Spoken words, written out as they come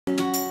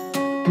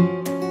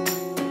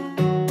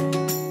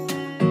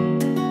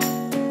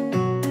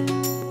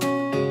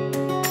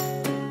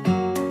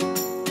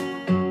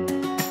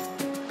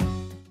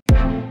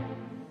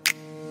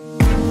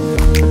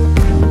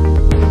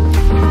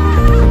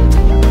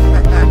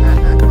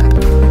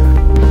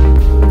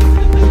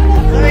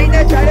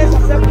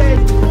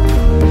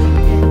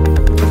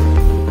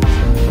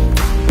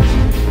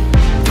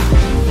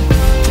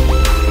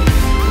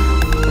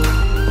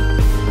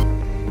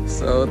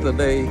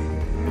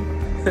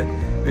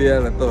We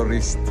are a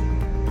tourist,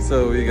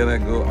 so we're gonna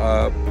go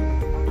up,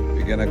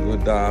 we're gonna go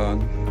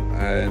down,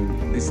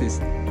 and this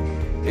is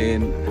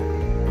in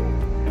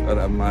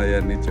Amaya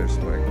Nature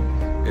Park.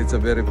 It's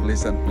a very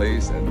pleasant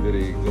place and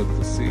very good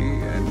to see,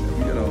 and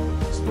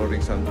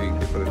exploring something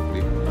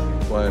differently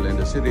while in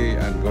the city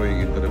and going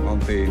into the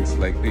mountains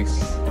like this.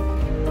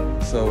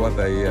 So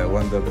what a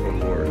wonderful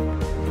world.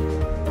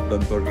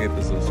 Don't forget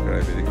to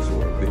subscribe to this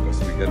world because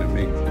we're gonna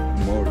make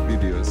more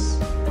videos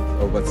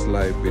of what's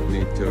life with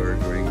nature,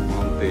 going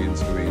mountains,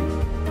 going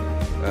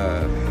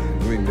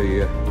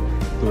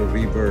to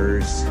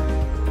rivers,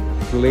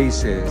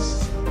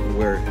 places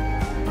where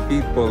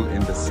people in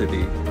the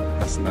city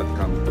has not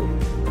come to,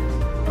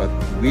 but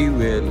we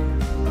will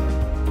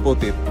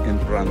put it in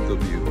front of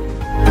you.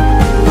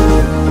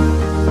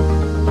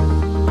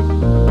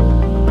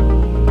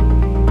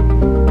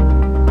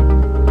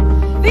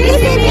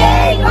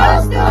 VCBA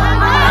goes to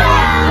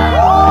Amaya!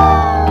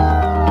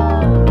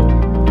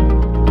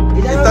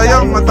 Ito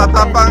yung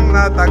matatapang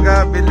na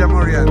taga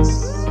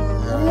Villamorians.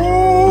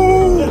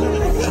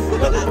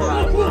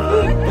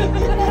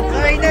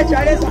 Okay na,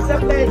 challenge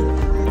accepted.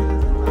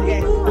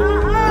 Okay.